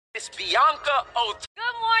It's Bianca Ot.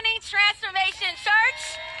 Good morning, Transformation Church.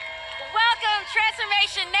 Welcome,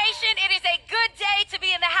 Transformation Nation. It is a good day to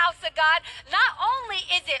be in the house of God. Not only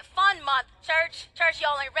is it Fun Month, church,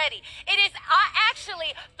 y'all ain't ready. It is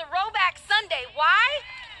actually Throwback Sunday. Why?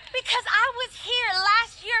 Because I was here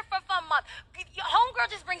last year for Fun Month.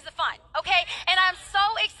 Homegirl just brings the fun, okay? And I'm so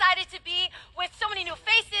excited to be with so many new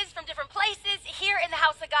faces from different places here in the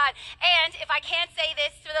house of God. And if I can say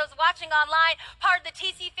this to those watching online, part of the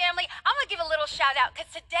TC family, I'm gonna give a little shout out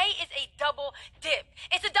because today is a double dip.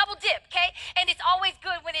 It's a double dip, okay? And it's always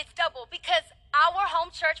good when it's double because our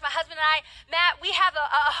home church, my husband and I, Matt, we have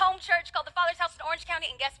a home church called the Father's House in Orange County,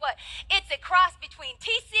 and guess what? It's a cross between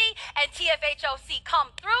TC and TFHOC.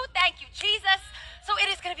 Come through, thank you, Jesus. So it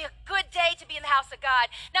is going to be a good day to be in the house of God.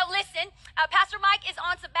 Now listen, Pastor Mike is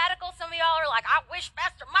on sabbatical. Some of y'all are like, I wish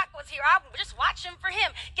Pastor Mike was here. I would just watch him for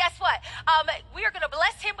him. Guess what? We are going to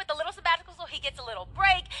bless him with a little sabbatical so he gets a little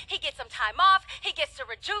break. He gets some time off. He gets to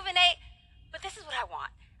rejuvenate. But this is what I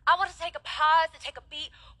want. I want to take a pause, to take a beat.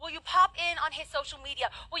 Will you pop in on his social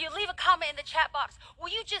media? Will you leave a comment in the chat box? Will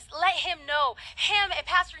you just let him know, him and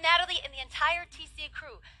Pastor Natalie and the entire TC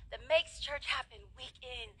crew that makes church happen week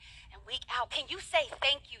in and week out? Can you say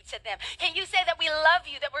thank you to them? Can you say that we love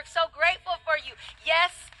you, that we're so grateful for you?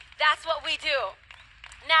 Yes, that's what we do.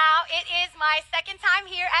 Now, it is my second time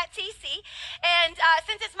here at TC, and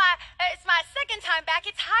since it's my second time back,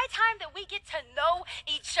 it's high time that we get to know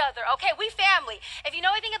each other, okay? We family. If you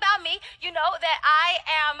know anything about me, you know that I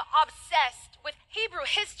am obsessed with Hebrew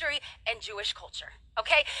history and Jewish culture,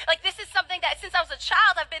 okay? Like, this is something that since I was a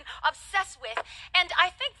child, I've been obsessed with, and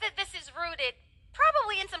I think that this is rooted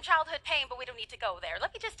probably in some childhood pain, but we don't need to go there.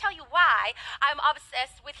 Let me just tell you why I'm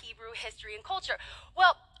obsessed with Hebrew history and culture.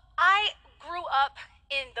 Well, I grew up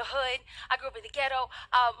in the hood. I grew up in the ghetto.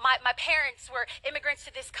 My parents were immigrants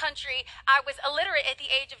to this country. I was illiterate at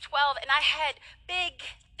the age of 12, and I had big,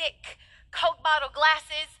 thick Coke bottle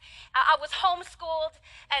glasses. I was homeschooled,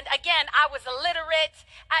 and again, I was illiterate.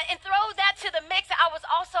 And throw that to the mix, I was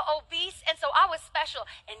also obese, and so I was special,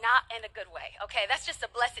 and not in a good way, okay? That's just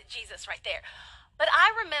a blessed Jesus right there. But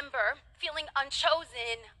I remember feeling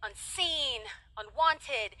unchosen, unseen,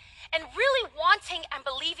 unwanted, and really wanting and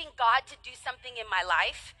believing God to do something in my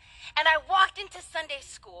life. And I walked into Sunday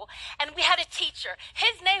school, and we had a teacher.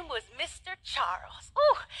 His name was Mr. Charles.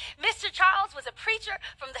 Ooh, Mr. Charles was a preacher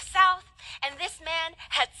from the South, and this man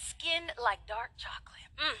had skin like dark chocolate.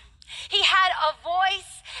 He had a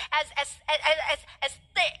voice as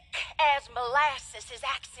thick as molasses. His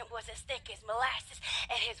accent was as thick as molasses,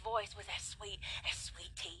 and his voice was as sweet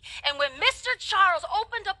tea. And when Mr. Charles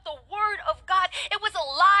opened up the Word of God, it was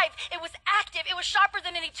alive, it was active, it was sharper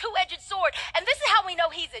than any two-edged sword. And this is how we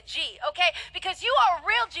know he's a G, okay? Because you are a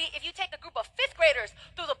real G if you take a group of fifth graders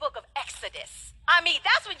through the book of Exodus. I mean,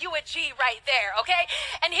 that's when you a G right there, okay?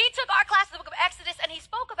 And he took our class to the book of Exodus, and he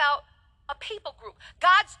spoke about a people group,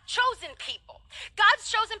 God's chosen people. God's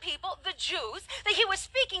chosen people, the Jews, that he was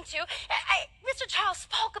speaking to. Mr. Charles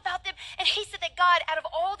spoke about them, and he said that God, out of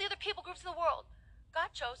all the other people groups in the world,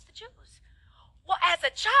 God chose the Jews. Well, as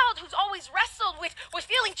a child who's always wrestled with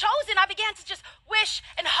feeling chosen, I began to just wish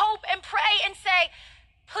and hope and pray and say,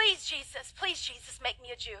 please, Jesus, make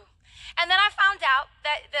me a Jew. And then I found out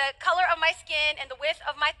that the color of my skin and the width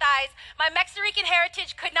of my thighs, my Mexican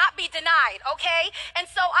heritage could not be denied, okay? And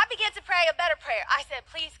so I began to pray a better prayer. I said,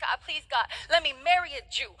 please, God, let me marry a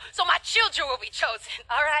Jew so my children will be chosen,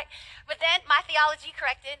 all right? But then my theology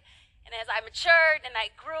corrected, and as I matured and I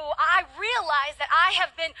grew, I realized that I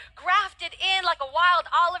have been grafted in like a wild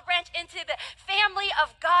olive branch into the family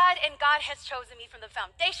of God, and God has chosen me from the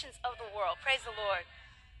foundations of the world. Praise the Lord.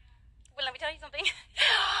 Well, let me tell you something.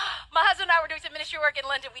 My husband and I were doing some ministry work in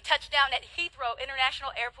London. We touched down at Heathrow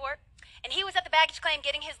International Airport, and he was at the baggage claim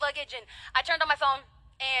getting his luggage, and I turned on my phone,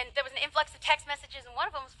 and there was an influx of text messages, and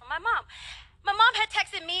one of them was from my mom. My mom had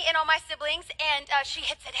texted me and all my siblings, and she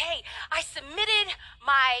had said, hey, I submitted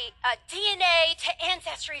my DNA to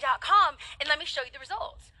Ancestry.com, and let me show you the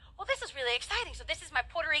results. Well, this is really exciting. So this is my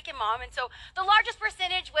Puerto Rican mom, and so the largest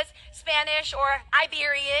percentage was Spanish or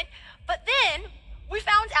Iberian, but then we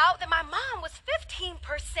found out that my mom was 15%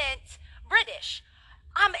 British.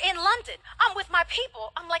 I'm in London. I'm with my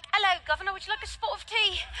people. I'm like, hello, Governor, would you like a spot of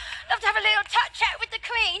tea? Love to have a little chat with the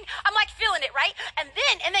Queen. I'm like feeling it, right? And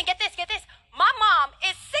then get this. My mom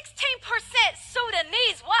is 16%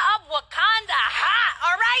 Sudanese. What up, Wakanda? Hot,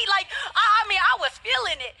 all right? Like, I mean, I was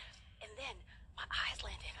feeling it. And then my eyes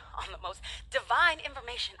landed on the most divine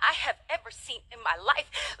information I have ever seen in my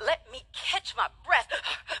life. Let me catch my breath.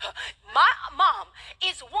 My mom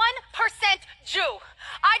is 1% Jew.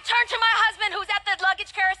 I I turned to my husband who's at the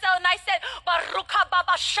luggage carousel and I said, Baruch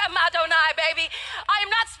haba Shem Adonai, baby. I am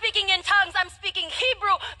not speaking in tongues. I'm speaking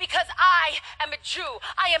Hebrew because I am a Jew.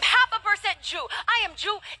 I am 0.5% Jew. I am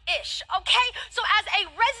Jewish, okay? So as a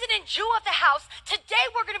resident Jew of the house, today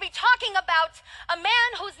we're going to be talking about a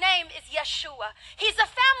man whose name is Yeshua. He's a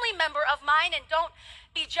family member of mine, and don't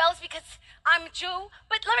be jealous because I'm Jew.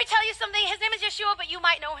 But let me tell you something. His name is Yeshua, but you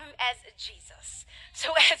might know him as Jesus.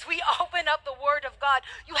 So as we open up the Word of God,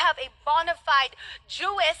 you have a bona fide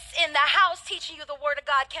Jewess in the house teaching you the Word of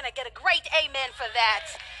God. Can I get a great amen for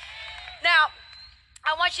that? Now,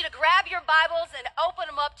 I want you to grab your Bibles and open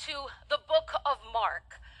them up to the book of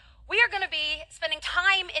Mark. We are going to be spending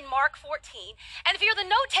time in Mark 14. And if you're the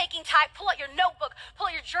note-taking type, pull out your notebook, pull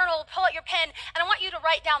out your journal, pull out your pen, and I want you to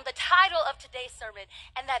write down the title of today's sermon,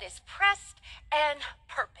 and that is Pressed and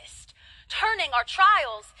Purposed, turning our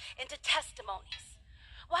trials into testimonies.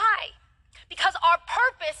 Why? Because our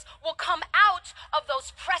purpose will come out of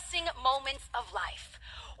those pressing moments of life.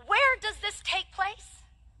 Where does this take place?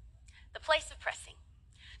 The place of pressing.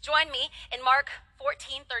 Join me in Mark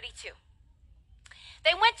 14:32.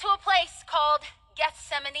 They went to a place called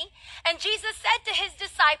Gethsemane, and Jesus said to his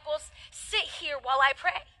disciples, "Sit here while I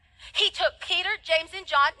pray." He took Peter, James, and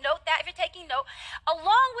John, note that if you're taking note,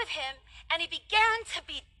 along with him, and he began to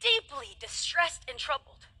be deeply distressed and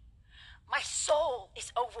troubled. "My soul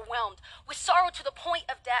is overwhelmed with sorrow to the point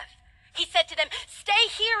of death." He said to them, "Stay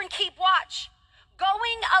here and keep watch."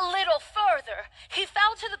 Going a little further, he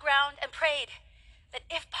fell to the ground and prayed that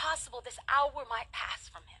if possible, this hour might pass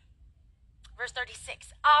from him. Verse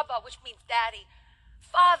 36, Abba, which means daddy.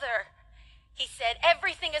 "Father," he said,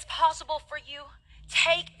 "everything is possible for you.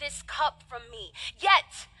 Take this cup from me.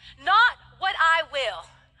 Yet, not what I will,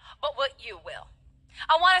 but what you will."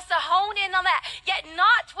 I want us to hone in on that. Yet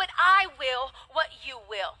not what I will, what you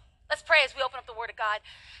will. Let's pray as we open up the Word of God.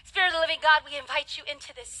 Spirit of the living God, we invite you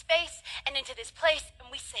into this space and into this place, and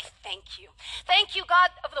we say thank you. Thank you,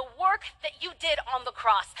 God, of the work that you did on the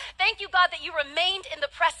cross. Thank you, God, that you remained in the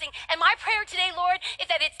pressing. And my prayer today, Lord, is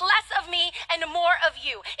that it's less of me and more of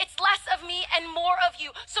you. It's less of me and more of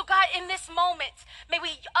you. So, God, in this moment, may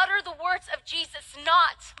we utter the words of Jesus,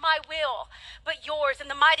 "Not my will, but yours." In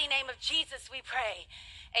the mighty name of Jesus, we pray.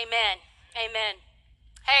 Amen. Amen.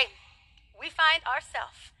 Hey, we find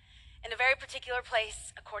ourselves in a very particular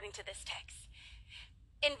place according to this text.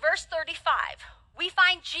 In verse 35, we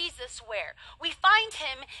find Jesus where? We find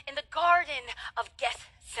him in the Garden of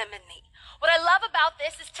Gethsemane. What I love about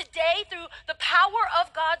this is today, through the power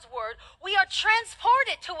of God's word, we are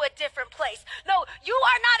transported to a different place. No, you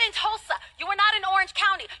are not in Tulsa. You are not in Orange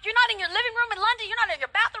County. You're not in your living room in London. You're not in your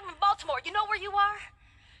bathroom in Baltimore. You know where you are?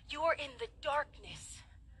 You are in the darkness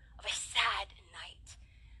of a sad night.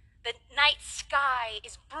 The night sky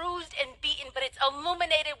is bruised and beaten, but it's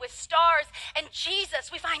illuminated with stars. And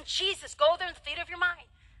Jesus, we find Jesus, go there in the theater of your mind.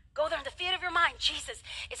 Go there in the theater of your mind. Jesus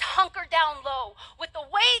is hunkered down low with the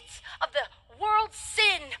weight of the world's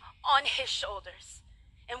sin on his shoulders.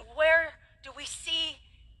 And where do we see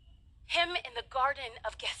him? In the Garden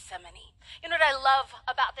of Gethsemane. You know what I love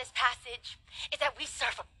about this passage is that we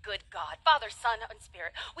serve a good God, Father, Son, and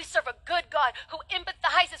Spirit. We serve a good God who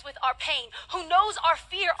empathizes with our pain, who knows our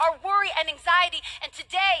fear, our worry, and anxiety. And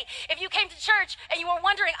today, if you came to church and you were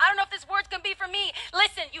wondering, I don't know if this word's gonna be for me,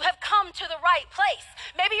 listen, you have come to the right place.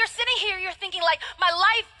 Maybe you're sitting here, you're thinking like, my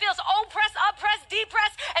life feels oppressed,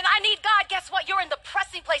 depressed, and I need God. Guess what? You're in the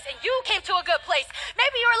pressing place and you came to a good place.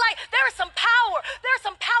 Maybe you were like, there's some power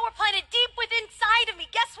planted deep within inside of me.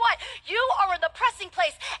 Guess what? You are in the pressing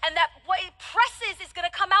place, and that what it presses is going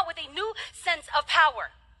to come out with a new sense of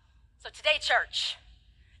power. So today, church,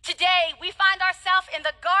 today we find ourselves in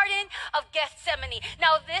the Garden of Gethsemane.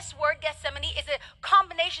 Now, this word Gethsemane is a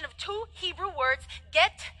combination of two Hebrew words,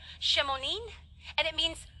 get, shemonin, and it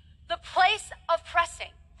means the place of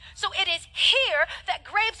pressing. So it is here that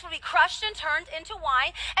grapes will be crushed and turned into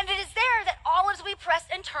wine, and it is there that olives will be pressed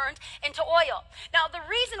and turned into oil. Now, the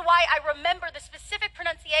reason why I remember the specific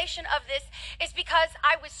pronunciation of this is because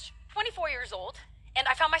I was 24 years old, and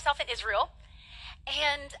I found myself in Israel,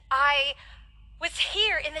 and I was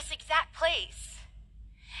here in this exact place.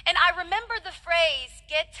 And I remember the phrase,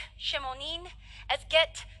 get shemonin, as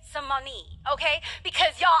get samani, okay?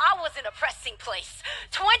 Because y'all, I was in a pressing place.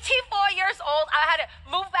 24 years old, I had to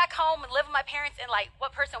move back home and live with my parents, and like,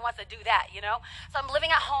 what person wants to do that, you know? So I'm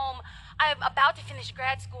living at home. I'm about to finish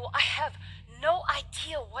grad school. I have no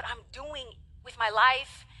idea what I'm doing with my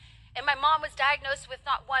life. And my mom was diagnosed with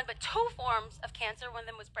not one, but two forms of cancer. One of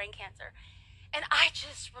them was brain cancer. And I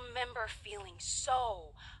just remember feeling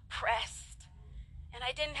so pressed. and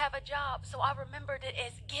I didn't have a job, so I remembered it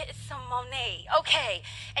as get some money. Okay,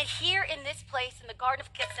 and here in this place in the Garden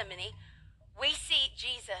of Gethsemane, we see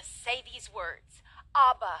Jesus say these words,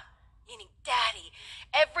 Abba, meaning Daddy,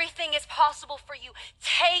 everything is possible for you.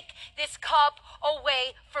 Take this cup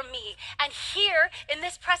away from me. And here in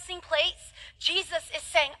this pressing place, Jesus is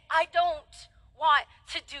saying, I don't want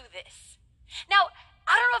to do this. Now,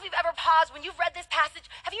 I don't know if you've ever paused when you've read this passage.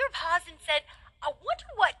 Have you ever paused and said, I wonder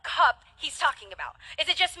what cup he's talking about? Is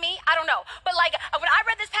it just me? I don't know. But like when I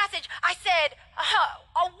read this passage, I said,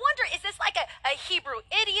 I wonder, is this like a Hebrew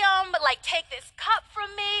idiom? Like, take this cup from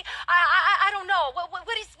me? I don't know.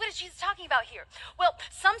 What is Jesus talking about here? Well,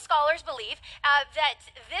 some scholars believe that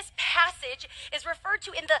this passage is referred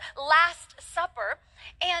to in the Last Supper.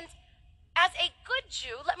 And as a good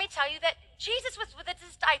Jew, let me tell you that Jesus was with his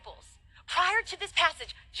disciples. Prior to this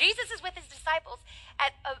passage, Jesus is with his disciples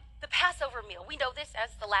at the Passover meal. We know this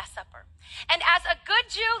as the Last Supper. And as a good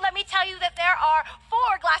Jew, let me tell you that there are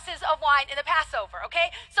 4 glasses of wine in the Passover,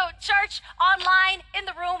 okay? So church, online, in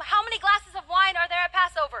the room, how many glasses of wine are there at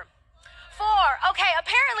Passover? 4. Okay,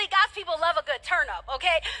 apparently God's people love a good turn up,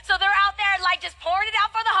 okay? So they're out there like just pouring it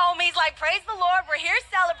out for the homies, like praise the Lord, we're here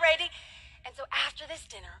celebrating. And so after this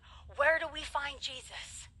dinner, where do we find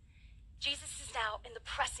Jesus? Jesus is now in the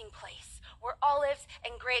pressing place where olives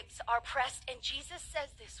and grapes are pressed, and Jesus says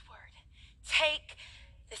this word, take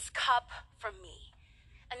this cup from me.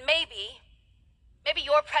 And maybe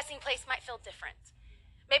your pressing place might feel different.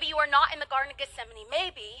 Maybe you are not in the Garden of Gethsemane.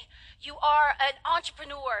 Maybe you are an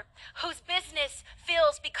entrepreneur whose business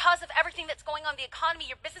feels, because of everything that's going on in the economy,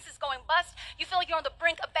 your business is going bust. You feel you're on the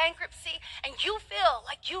brink of bankruptcy, and you feel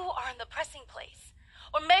like you are in the pressing place.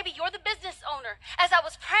 Or maybe you're the business owner. As I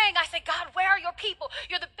was praying, I said, God, where are your people?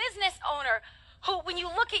 You're the business owner who, when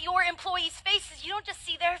you look at your employees' faces, you don't just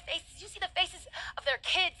see their faces, you see the faces of their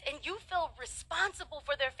kids, and you feel responsible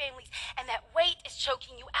for their families, and that weight is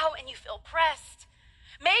choking you out, and you feel pressed.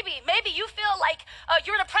 Maybe you feel like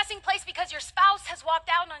you're in a pressing place because your spouse has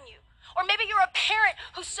walked out on you. Or maybe you're a parent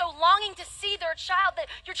who's so longing to see their child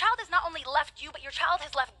that your child has not only left you, but your child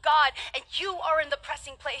has left God, and you are in the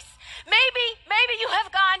pressing place. Maybe you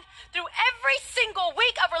have gone through every single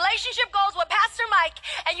week of relationship goals with Pastor Mike,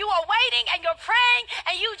 and you are waiting and you're praying,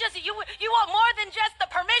 and you want more than just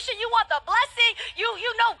the permission, you want the blessing.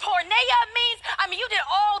 You know porneia means. I mean, you did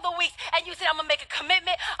all the weeks, and you said, I'm gonna make a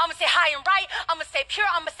commitment, I'm gonna say high and right, I'm gonna stay pure,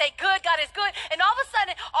 I'm gonna stay good, God is good. And all of a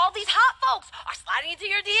sudden, all these hot folks are sliding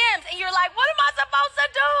into your DMs, and you're like, what am I supposed to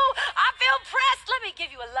do? I feel pressed. Let me give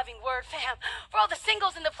you a loving word, fam. For all the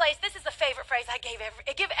singles in the place, this is the favorite phrase I give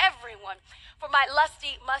everyone. For my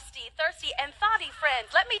lusty, musty, thirsty, and thoughty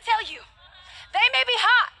friends, let me tell you, they may be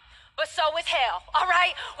hot, but so is hell, all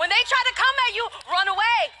right? When they try to come at you, run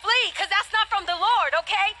away, flee, because that's not from the Lord,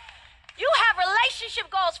 okay? You have relationship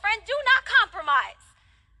goals, friend. Do not compromise.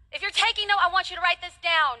 If you're taking note, I want you to write this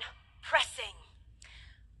down. Pressing.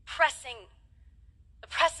 The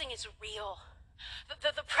pressing is real.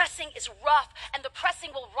 The pressing is rough, and the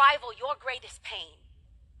pressing will rival your greatest pain.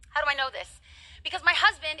 How do I know this? Because my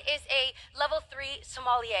husband is a level 3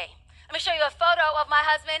 sommelier. Let me show you a photo of my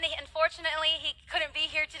husband. Unfortunately, he couldn't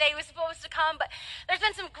be here today. He was supposed to come, but there's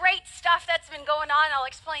been some great stuff that's been going on. I'll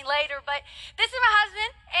explain later, but this is my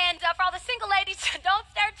husband, and for all the single ladies, don't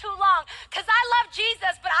stare too long, because I love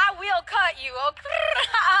Jesus, but I will cut you.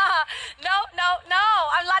 No,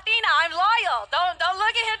 I'm Latina. I'm loyal. Don't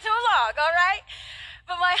look at him too long, all right?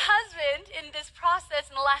 But my husband, in this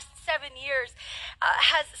process in the last 7 years,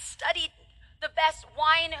 has studied the best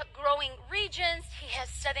wine growing regions. He has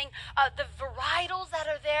studied the varietals that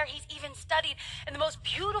are there. He's even studied in the most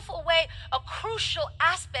beautiful way a crucial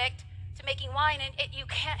aspect to making wine. And you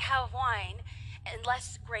can't have wine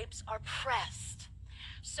unless grapes are pressed.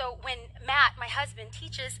 So when Matt, my husband,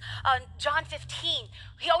 teaches on John 15,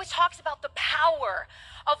 he always talks about the power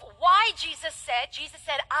of why Jesus said,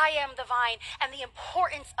 I am the vine, and the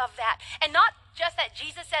importance of that. And not just that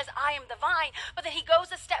Jesus says, I am the vine, but then he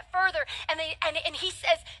goes a step further, and he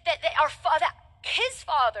says that his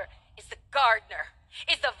father is the gardener,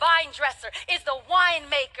 is the vine dresser, is the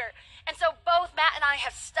winemaker. And so both Matt and I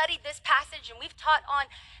have studied this passage, and we've taught on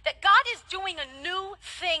that God is doing a new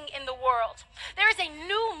thing in the world. There is a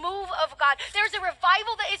new move of God. There's a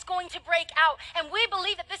revival that is going to break out, and we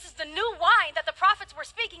believe that this is the new wine that the prophets were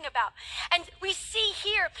speaking about. And we see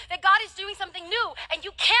here that God is doing something new, and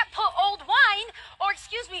you can't put old wine, or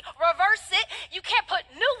reverse it. You can't put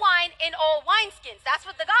new wine in old wineskins. That's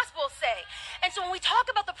what the Gospels say. And so when we talk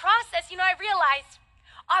about the process, I realized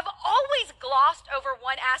I've always glossed over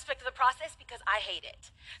one aspect of the process because I hate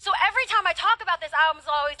it. So every time I talk about this, I was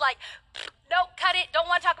always like, No, cut it.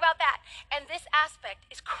 Don't want to talk about that. And this aspect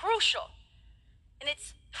is crucial. And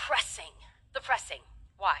it's pressing. The pressing.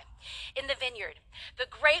 Why? In the vineyard, the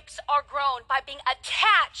grapes are grown by being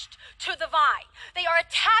attached to the vine. They are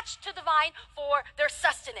attached to the vine for their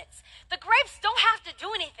sustenance. The grapes don't have to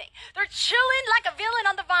do anything. They're chilling like a villain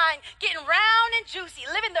on the vine, getting round and juicy,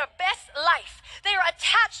 living their best life. They are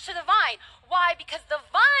attached to the vine. Why? Because the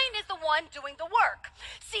vine is the one doing the work.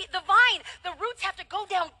 See, the vine, the roots have to go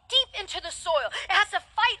down deep into the soil. It has to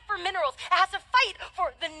fight for minerals. It has to fight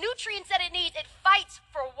for the nutrients that it needs. It fights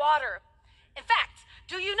for water. In fact,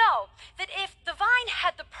 do you know that if the vine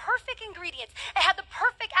had the perfect ingredients, it had the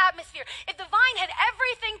perfect atmosphere, if the vine had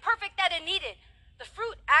everything perfect that it needed, the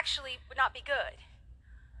fruit actually would not be good.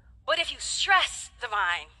 But if you stress the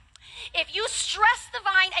vine, if you stress the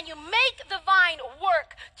vine and you make the vine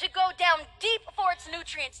work to go down deep for its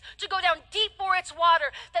nutrients, to go down deep for its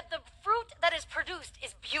water, that the fruit that is produced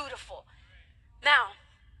is beautiful. Now,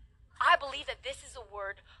 I believe that this is a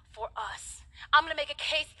word for us. I'm going to make a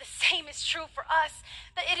case the same is true for us,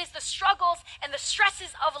 that it is the struggles and the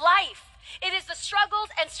stresses of life. It is the struggles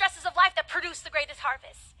and stresses of life that produce the greatest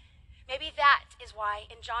harvest. Maybe that is why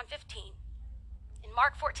in John 15, in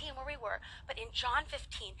Mark 14 where we were, but in John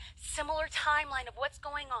 15, similar timeline of what's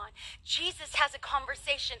going on, Jesus has a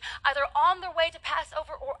conversation either on their way to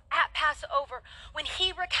Passover or at Passover when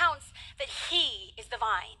he recounts that he is the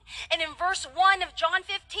vine. And in verse 1 of John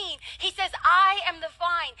 15, he says, I am the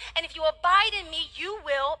vine, and if you abide in me, you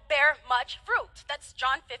will bear much fruit. That's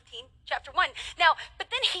John 15, chapter 1. Now,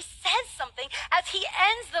 but then he says something as he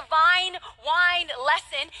ends the vine wine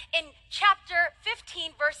lesson in chapter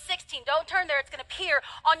 15, verse 16. Don't turn there, it's going to appear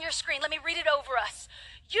on your screen. Let me read it over us.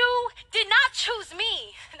 You did not choose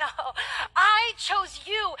me. No, I chose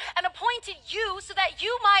you and appointed you so that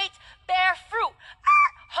you might bear fruit.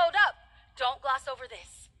 Hold up. Don't gloss over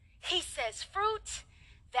this. He says fruit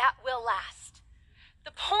that will last.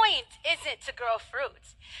 The point isn't to grow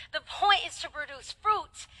fruit. The point is to produce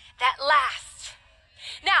fruit that lasts.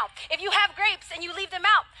 Now, if you have grapes and you leave them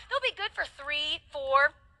out, they'll be good for 3,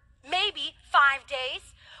 4, maybe 5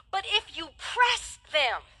 days. But if you press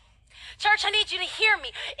them, church, I need you to hear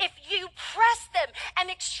me. If you press them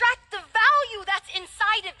and extract the value that's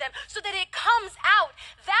inside of them so that it comes out,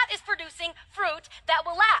 that is producing fruit that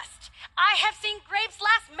will last. I have seen grapes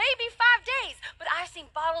last maybe 5 days, but I've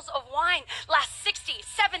seen bottles of wine last 60,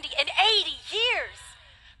 70, and 80 years.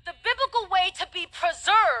 The biblical way to be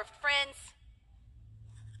preserved, friends,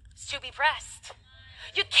 is to be pressed.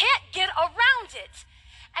 You can't get around it.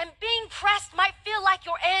 And being pressed might feel like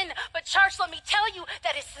you're in, but church, let me tell you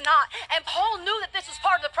that it's not. And Paul knew that this was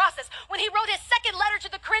part of the process. When he wrote his second letter to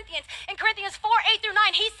the Corinthians, in Corinthians 4, 8 through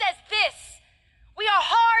 9, he says this: we are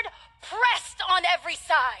hard pressed on every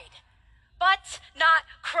side, but not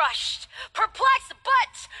crushed, perplexed,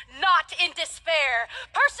 but not in despair,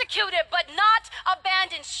 persecuted, but not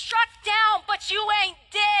abandoned, struck down, but you ain't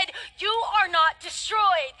dead. You are not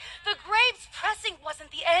destroyed. The grapes pressing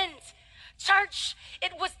wasn't the end. Church,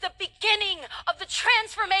 it was the beginning of the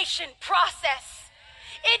transformation process.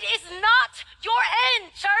 It is not your end,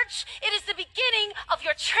 church. It is the beginning of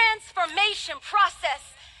your transformation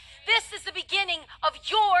process. This is the beginning of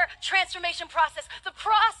your transformation process. The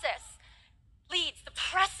process leads. The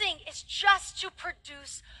pressing is just to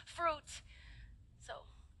produce fruit. So,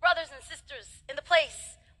 brothers and sisters in the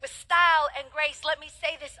place with style and grace, let me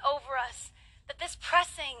say this over us, that this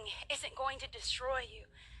pressing isn't going to destroy you.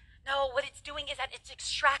 No, what it's doing is that it's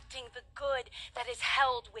extracting the good that is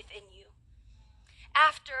held within you.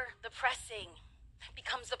 After the pressing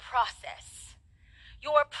becomes the process.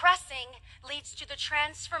 Your pressing leads to the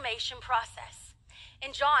transformation process.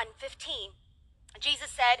 In John 15,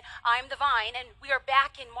 Jesus said, I'm the vine, and we are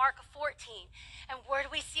back in Mark 14. And where do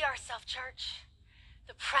we see ourselves, church?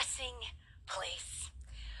 The pressing place.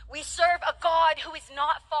 We serve a God who is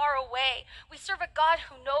not far away. We serve a God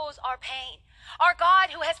who knows our pain. Our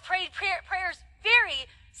God who has prayed prayers very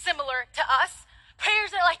similar to us.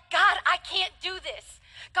 Prayers that are like, God, I can't do this.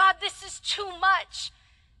 God, this is too much.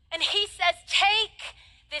 And he says, take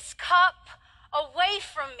this cup away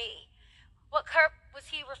from me. What cup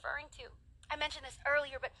was he referring to? I mentioned this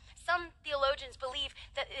earlier, but some theologians believe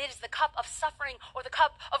that it is the cup of suffering or the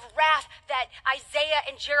cup of wrath that Isaiah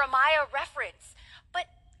and Jeremiah reference. But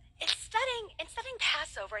in studying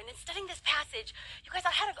Passover and in studying this passage, you guys,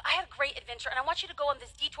 I had a great adventure, and I want you to go on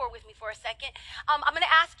this detour with me for a second. I'm going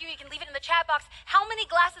to ask you, you can leave it in the chat box, how many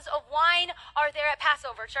glasses of wine are there at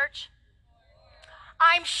Passover, church?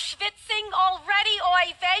 I'm schwitzing already,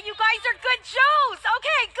 oy vey. You guys are good Joes.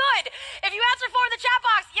 Okay, good. If you answer 4 in the chat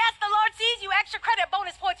box, yes, the Lord sees you. extra credit,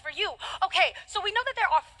 bonus points for you. Okay, so we know that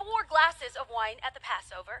there are 4 glasses of wine at the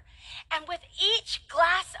Passover, and with each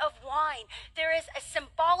glass of wine, there is a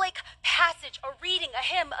symbolic passage, a reading, a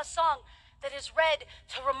hymn, a song that is read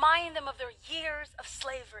to remind them of their years of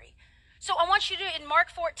slavery. So I want you to, in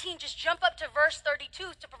Mark 14, just jump up to verse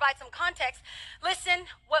 32 to provide some context. Listen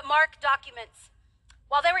what Mark documents.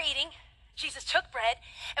 While they were eating, Jesus took bread,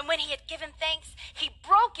 and when he had given thanks, he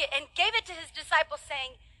broke it and gave it to his disciples,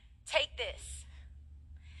 saying, "Take this.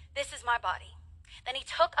 This is my body." Then he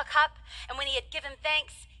took a cup, and when he had given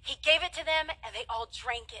thanks, he gave it to them, and they all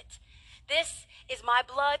drank it. "This is my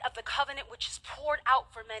blood of the covenant, which is poured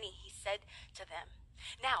out for many," he said to them.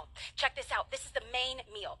 Now, check this out. This is the main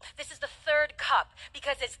meal. This is the 3rd cup,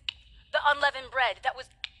 because it's the unleavened bread that was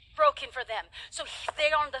broken for them. So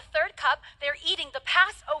they are on the 3rd cup. They're eating the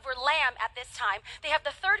Passover lamb at this time. They have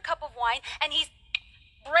the 3rd cup of wine, and he's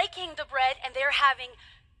breaking the bread, and they're having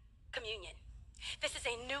communion. This is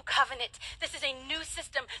a new covenant. This is a new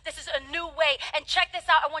system. This is a new way. And check this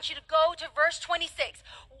out. I want you to go to verse 26.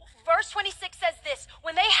 Verse 26 says this: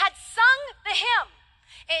 when they had sung the hymn,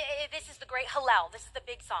 this is the great Hallel. This is the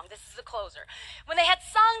big song. This is the closer. When they had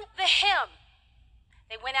sung the hymn,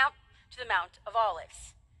 they went out to the Mount of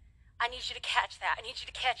Olives. I need you to catch that. I need you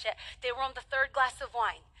to catch it. They were on the 3rd glass of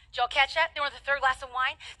wine. Did y'all catch that? They were on the 3rd glass of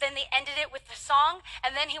wine. Then they ended it with the song,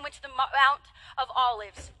 and then he went to the Mount of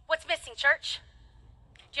Olives. What's missing, church?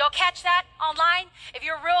 Do y'all catch that online? If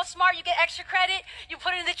you're real smart, you get extra credit. You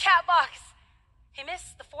put it in the chat box. He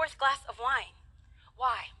missed the 4th glass of wine.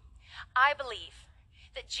 Why? I believe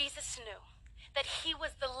that Jesus knew that he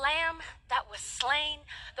was the lamb that was slain,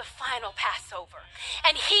 the final Passover.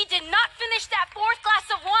 And he did not finish that 4th glass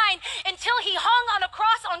of wine until he hung on a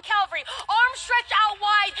cross on Calvary, arms stretched out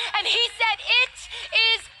wide, and he said, "It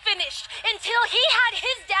is finished." Until he had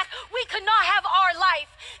his death, we could not have our life.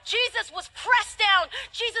 Jesus was pressed down.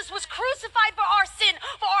 Jesus was crucified for our sin,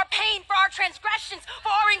 for our pain, for our transgressions,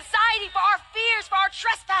 for our anxiety, for our fears, for our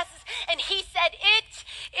trespasses. And he said, "It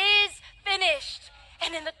is finished."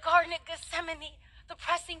 And in the Garden of Gethsemane, the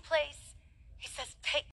pressing place, he says, "Take